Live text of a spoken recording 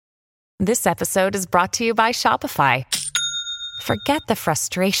This episode is brought to you by Shopify. Forget the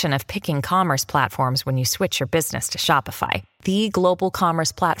frustration of picking commerce platforms when you switch your business to Shopify, the global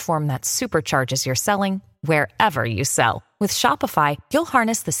commerce platform that supercharges your selling wherever you sell. With Shopify, you'll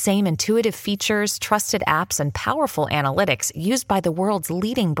harness the same intuitive features, trusted apps, and powerful analytics used by the world's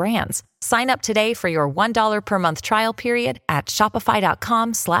leading brands. Sign up today for your $1 per month trial period at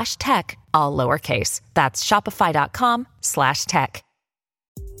shopify.com/tech, all lowercase. That's shopify.com/tech.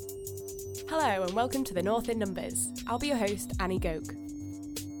 Hello and welcome to The North in Numbers. I'll be your host, Annie Goke.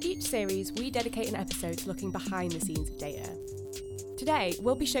 Each series, we dedicate an episode to looking behind the scenes of data. Today,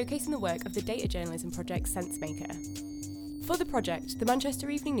 we'll be showcasing the work of the data journalism project Sensemaker. For the project, the Manchester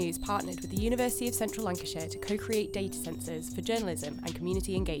Evening News partnered with the University of Central Lancashire to co-create data sensors for journalism and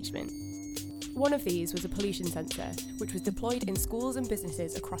community engagement. One of these was a pollution sensor, which was deployed in schools and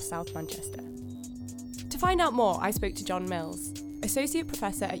businesses across South Manchester. To find out more, I spoke to John Mills, Associate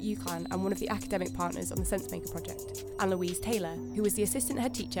Professor at UCLan and one of the academic partners on the Sensemaker project, and Louise Taylor, who was the Assistant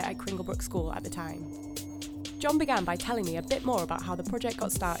Head Teacher at Cringlebrook School at the time. John began by telling me a bit more about how the project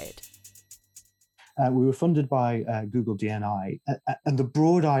got started. We were funded by Google DNI, and the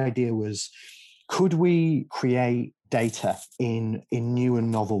broad idea was, could we create data in new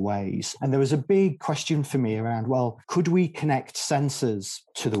and novel ways? And there was a big question for me around, well, could we connect sensors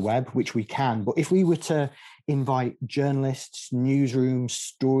to the web, which we can, but if we were to invite journalists, newsrooms,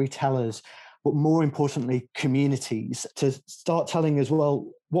 storytellers, but more importantly, communities to start telling us, well,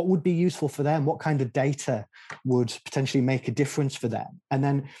 what would be useful for them? What kind of data would potentially make a difference for them? And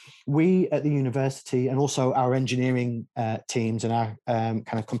then we at the university and also our engineering teams and our kind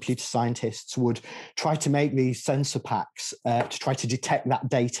of computer scientists would try to make these sensor packs to try to detect that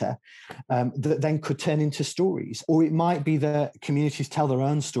data that then could turn into stories. Or it might be that communities tell their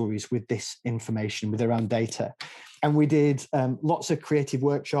own stories with this information, with their own data. And we did lots of creative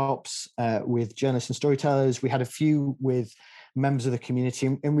workshops with journalists and storytellers. We had a few with members of the community,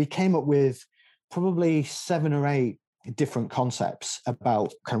 and we came up with probably 7 or 8 different concepts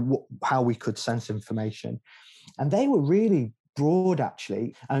about kind of how we could sense information. And they were really broad,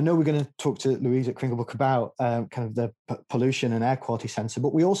 actually. And I know we're going to talk to Louise at Cringlebrook about kind of the pollution and air quality sensor,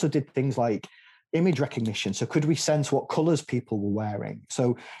 but we also did things like image recognition. So could we sense what colours people were wearing?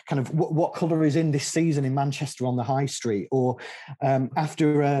 So kind of what colour is in this season in Manchester on the high street? Or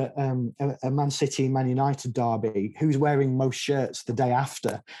after a Man City, Man United derby, who's wearing most shirts the day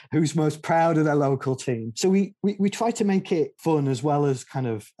after? Who's most proud of their local team? So we try to make it fun as well as kind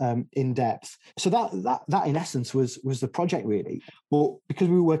of in depth. So that in essence was the project really. But because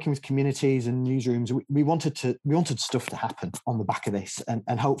we were working with communities and newsrooms, we wanted stuff to happen on the back of this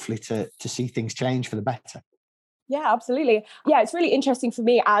and hopefully to see things change for the better. Yeah, absolutely. Yeah, it's really interesting for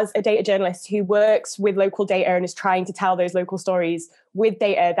me as a data journalist who works with local data and is trying to tell those local stories with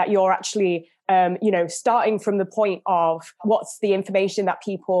data that you're actually, starting from the point of what's the information that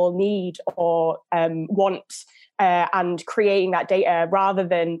people need or want and creating that data rather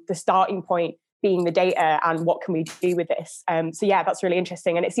than the starting point being the data and what can we do with this. So yeah, that's really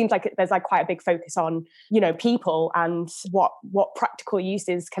interesting. And it seems like there's like quite a big focus on, people and what practical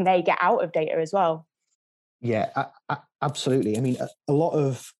uses can they get out of data as well. Yeah, absolutely. I mean, a lot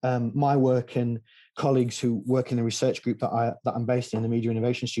of my work and colleagues who work in the research group that I'm based in, the Media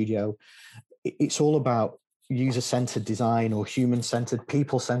Innovation Studio, it's all about user-centered design or human-centered,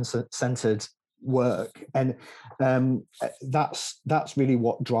 people-centered work. And that's really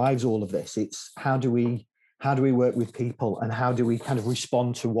what drives all of this. It's how do we work with people and how do we kind of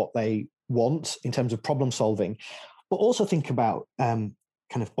respond to what they want in terms of problem solving, but also think about kind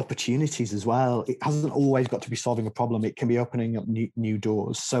of opportunities as well. It hasn't always got to be solving a problem. It can be opening up new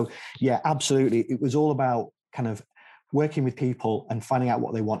doors. So yeah, absolutely. It was all about kind of working with people and finding out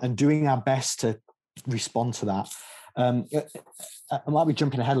what they want and doing our best to respond to that. I might be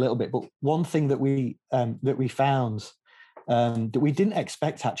jumping ahead a little bit, but one thing that we found that we didn't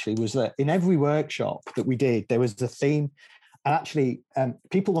expect actually was that in every workshop that we did, there was a theme, and actually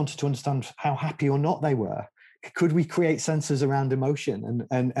people wanted to understand how happy or not they were. Could we create sensors around emotion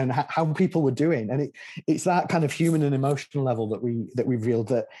and how people were doing? And it's that kind of human and emotional level that we revealed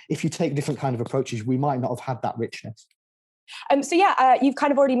that if you take different kind of approaches, we might not have had that richness. You've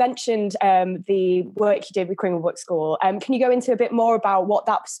kind of already mentioned the work you did with Cringlebrook School. Can you go into a bit more about what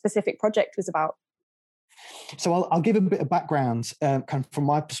that specific project was about? So I'll give a bit of background kind of from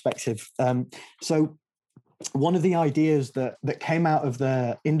my perspective. So one of the ideas that came out of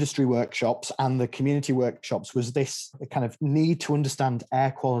the industry workshops and the community workshops was this kind of need to understand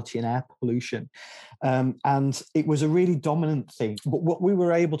air quality and air pollution. And it was a really dominant thing. But what we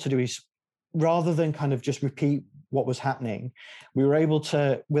were able to do is, rather than kind of just repeat what was happening, we were able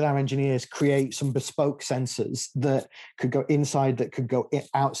to, with our engineers, create some bespoke sensors that could go inside, that could go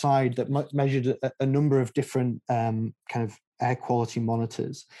outside, that measured a number of different kind of air quality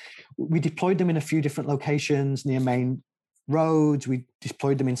monitors. We deployed them in a few different locations near main roads. We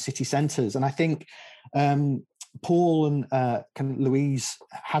deployed them in city centres. And I think Paul and kind of Louise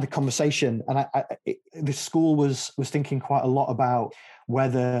had a conversation, and the school was thinking quite a lot about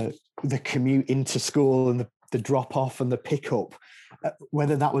whether the commute into school and the drop off and the pickup,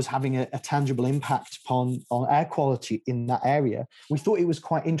 whether that was having a tangible impact on air quality in that area. We thought it was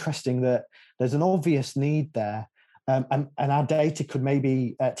quite interesting that there's an obvious need there, and our data could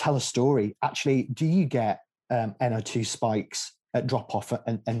maybe tell a story. Actually, do you get NO2 spikes at drop off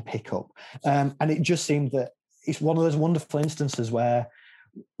and pickup? And it just seemed that it's one of those wonderful instances where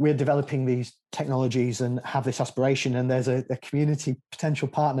we're developing these technologies and have this aspiration, and there's a community potential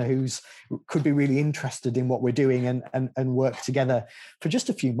partner who's could be really interested in what we're doing and work together for just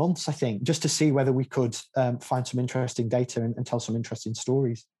a few months, I think, just to see whether we could find some interesting data and tell some interesting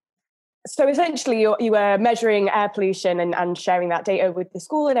stories. So essentially, you were measuring air pollution and sharing that data with the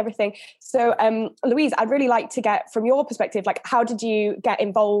school and everything. So Louise, I'd really like to get from your perspective, like, how did you get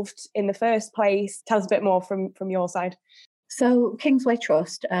involved in the first place? Tell us a bit more from your side. So Kingsway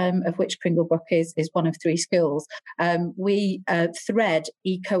Trust, of which Cringlebrook is one of 3 schools, we thread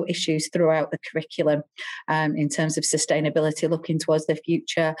eco issues throughout the curriculum in terms of sustainability, looking towards the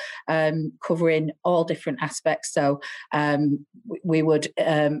future, covering all different aspects. So we would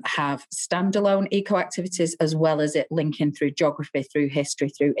have standalone eco activities, as well as it linking through geography, through history,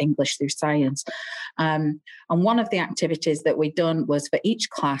 through English, through science. And one of the activities that we'd done was for each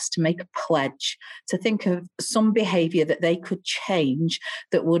class to make a pledge to think of some behaviour that they could change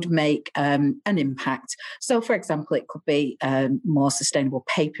that would make an impact. So, for example, it could be more sustainable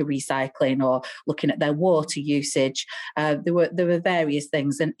paper recycling, or looking at their water usage. There were various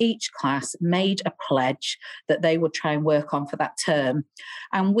things, and each class made a pledge that they would try and work on for that term.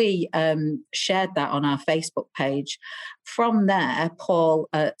 And we shared that on our Facebook page. From there, Paul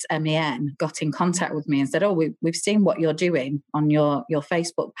at MEN got in contact with me and said, we've seen what you're doing on your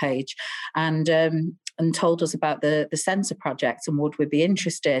Facebook page, and told us about the Sensor project, and would we be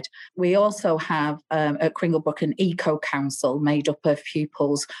interested. We also have at Cringlebrook an eco council made up of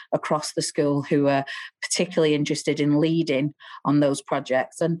pupils across the school who are particularly interested in leading on those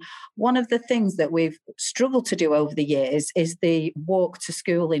projects. And one of the things that we've struggled to do over the years is the Walk to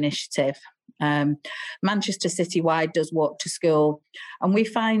School initiative. Manchester Citywide does Walk to School, and we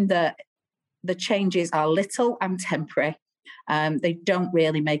find that the changes are little and temporary. They don't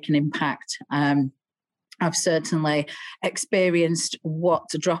really make an impact. I've certainly experienced what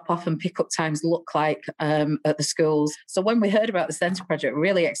drop-off and pick-up times look like at the schools. So when we heard about the Sensor project, we're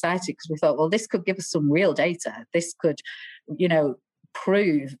really excited, because we thought, well, this could give us some real data. This could,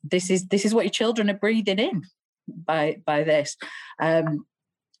 prove this is what your children are breathing in by this.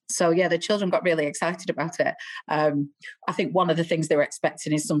 So, yeah, the children got really excited about it. I think one of the things they were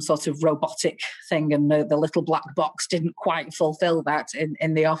expecting is some sort of robotic thing, and the little black box didn't quite fulfill that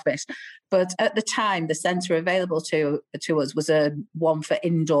in the office. But at the time, the centre available to us was a one for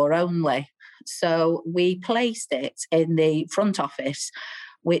indoor only. So we placed it in the front office,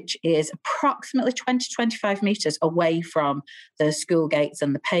 which is approximately 20-25 metres away from the school gates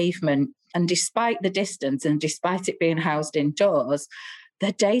and the pavement. And despite the distance, and despite it being housed indoors,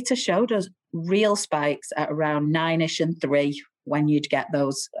 the data showed us real spikes at around 9ish and 3, when you'd get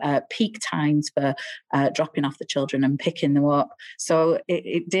those peak times for dropping off the children and picking them up. So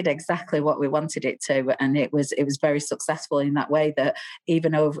it did exactly what we wanted it to, and it was very successful in that way, that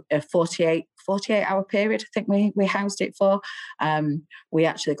even over a 48-hour period, I think we housed it for, we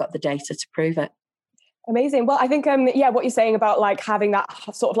actually got the data to prove it. Amazing. Well, I think, what you're saying about like having that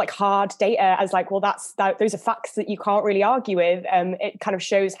sort of like hard data as like, well, those are facts that you can't really argue with. It kind of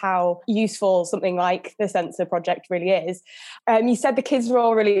shows how useful something like the Sensor project really is. You said the kids were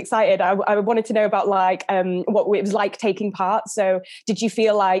all really excited. I wanted to know about like what it was like taking part. So did you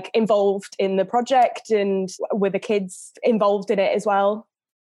feel like involved in the project, and were the kids involved in it as well?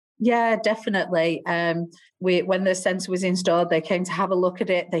 Yeah, definitely. When the sensor was installed, they came to have a look at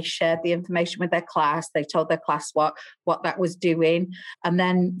it. They shared the information with their class. They told their class what that was doing. And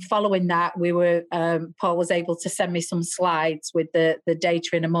then following that, Paul was able to send me some slides with the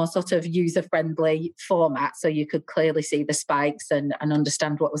data in a more sort of user-friendly format, so you could clearly see the spikes and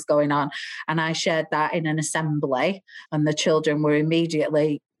understand what was going on. And I shared that in an assembly, and the children were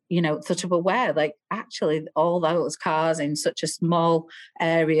immediately sort of aware, like, actually all those cars in such a small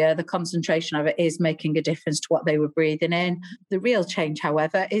area, the concentration of it is making a difference to what they were breathing in. The real change,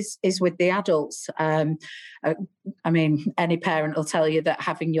 however, is with the adults. I mean, any parent will tell you that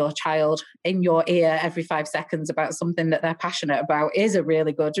having your child in your ear every 5 seconds about something that they're passionate about is a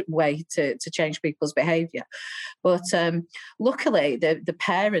really good way to change people's behaviour. But luckily, the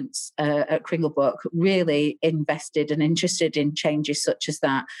parents at Cringlebrook really invested and interested in changes such as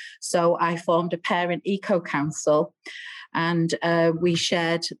that. So I formed a parent eco council, and I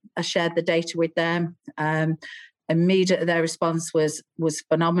shared the data with them. Immediately, their response was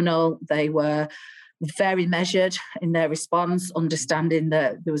phenomenal. They were very measured in their response, understanding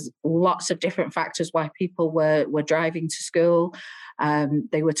that there was lots of different factors why people were driving to school.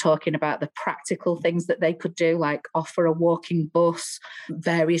 They were talking about the practical things that they could do, like offer a walking bus,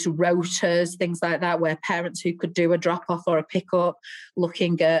 various rotas, things like that, where parents who could do a drop-off or a pick-up,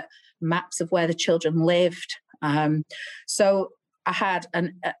 looking at maps of where the children lived. So I had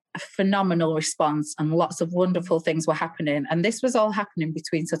a phenomenal response, and lots of wonderful things were happening. And this was all happening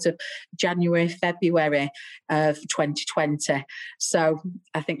between sort of January, February of 2020. So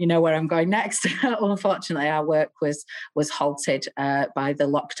I think you know where I'm going next. Unfortunately, our work was halted by the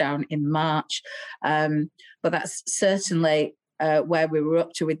lockdown in March. But that's certainly where we were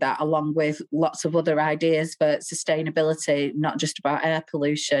up to with that, along with lots of other ideas for sustainability, not just about air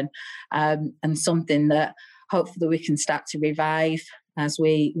pollution, and something that hopefully we can start to revive as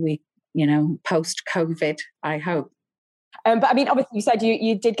we post-COVID, I hope. But I mean, obviously you said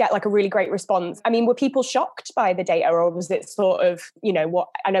you did get like a really great response. I mean, were people shocked by the data, or was it sort of, what,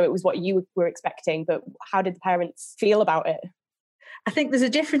 I know it was what you were expecting, but how did the parents feel about it? I think there's a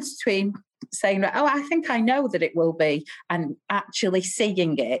difference between saying, oh, I think I know that it will be, and actually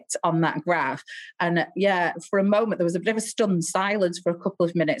seeing it on that graph. And for a moment, there was a bit of a stunned silence for a couple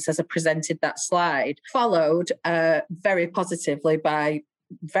of minutes as I presented that slide, followed very positively by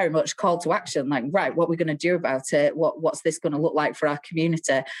very much call to action, like, right, what we're going to do about it, what's this going to look like for our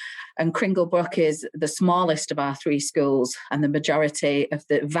community. And Cringlebrook is the smallest of our 3 schools, and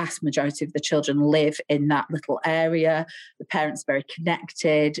the vast majority of the children live in that little area. The parents are very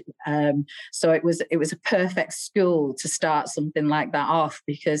connected, so it was a perfect school to start something like that off,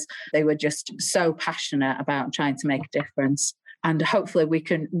 because they were just so passionate about trying to make a difference, and hopefully we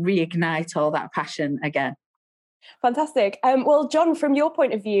can reignite all that passion again. Fantastic. Well, John, from your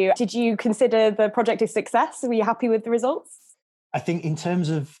point of view, did you consider the project a success? Were you happy with the results? I think in terms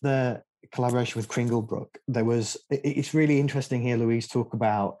of the collaboration with Cringlebrook, it's really interesting here, Louise, talk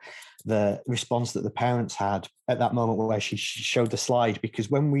about the response that the parents had at that moment where she showed the slide,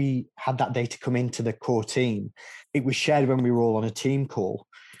 because when we had that data come into the core team, it was shared when we were all on a team call.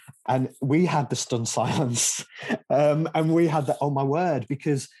 And we had the stunned silence, and we had the, oh my word,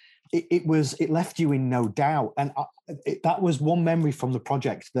 because it left you in no doubt. And that was one memory from the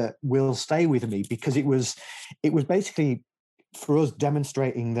project that will stay with me, because it was basically for us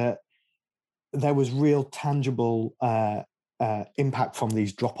demonstrating that there was real tangible impact from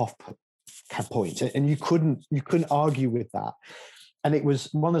these drop-off points, and you couldn't argue with that. And it was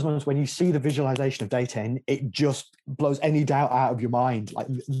one of those moments when you see the visualization of data and it just blows any doubt out of your mind, like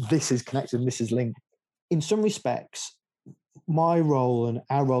this is connected and this is linked. In some respects, my role and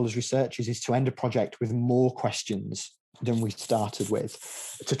our role as researchers is to end a project with more questions than we started with,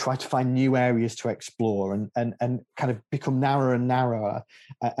 to try to find new areas to explore and kind of become narrower and narrower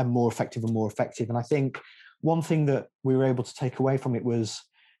and more effective and more effective. And I think one thing that we were able to take away from it was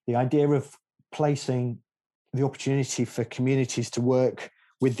the idea of placing the opportunity for communities to work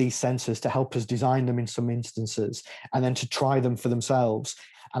with these sensors to help us design them in some instances, and then to try them for themselves.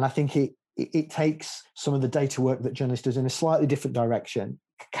 And I think it takes some of the data work that journalists does in a slightly different direction.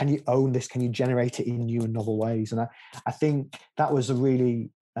 Can you own this? Can you generate it in new and novel ways? And I think that was a really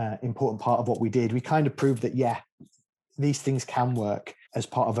important part of what we did. We kind of proved that, these things can work as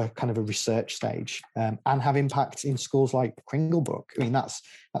part of a kind of a research stage and have impact in schools like Cringlebrook. I mean, that's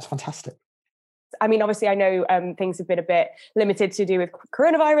fantastic. I mean, obviously, I know things have been a bit limited to do with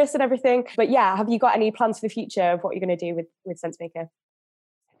coronavirus and everything, but have you got any plans for the future of what you're going to do with Sensemaker?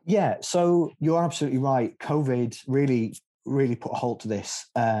 Yeah, so you're absolutely right. COVID really put a halt to this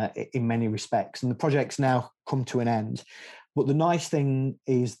in many respects, and the project's now come to an end. But the nice thing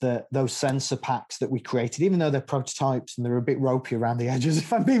is that those sensor packs that we created, even though they're prototypes and they're a bit ropey around the edges,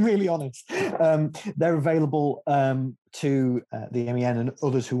 if I'm being really honest, they're available to the MEN and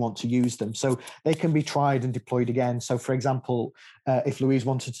others who want to use them. So they can be tried and deployed again. So, for example, if Louise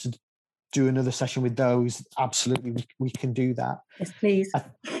wanted to do another session with those, absolutely, we can do that. Yes, please.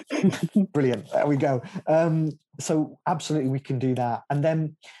 Brilliant. There we go. So absolutely, we can do that. And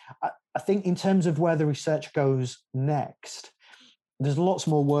then I think in terms of where the research goes next, there's lots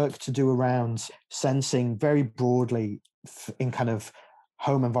more work to do around sensing very broadly in kind of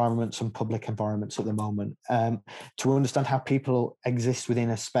home environments and public environments at the moment, to understand how people exist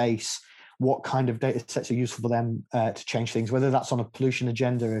within a space, what kind of data sets are useful for them to change things, whether that's on a pollution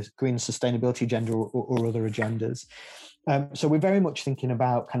agenda, a green sustainability agenda, or other agendas. So we're very much thinking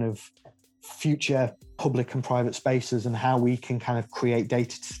about kind of future public and private spaces and how we can kind of create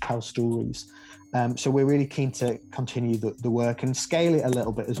data to tell stories. So we're really keen to continue the work and scale it a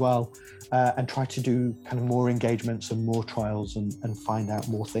little bit as well, and try to do kind of more engagements and more trials and find out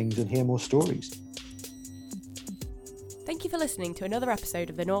more things and hear more stories. Thank you for listening to another episode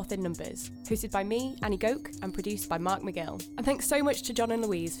of The North in Numbers, hosted by me, Annie Goke, and produced by Mark McGill. And thanks so much to John and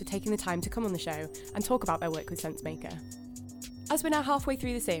Louise for taking the time to come on the show and talk about their work with Sensemaker. As we're now halfway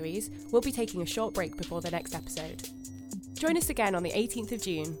through the series, we'll be taking a short break before the next episode. Join us again on the 18th of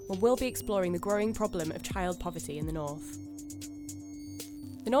June, when we'll be exploring the growing problem of child poverty in the North.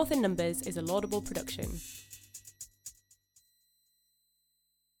 The North in Numbers is a laudable production.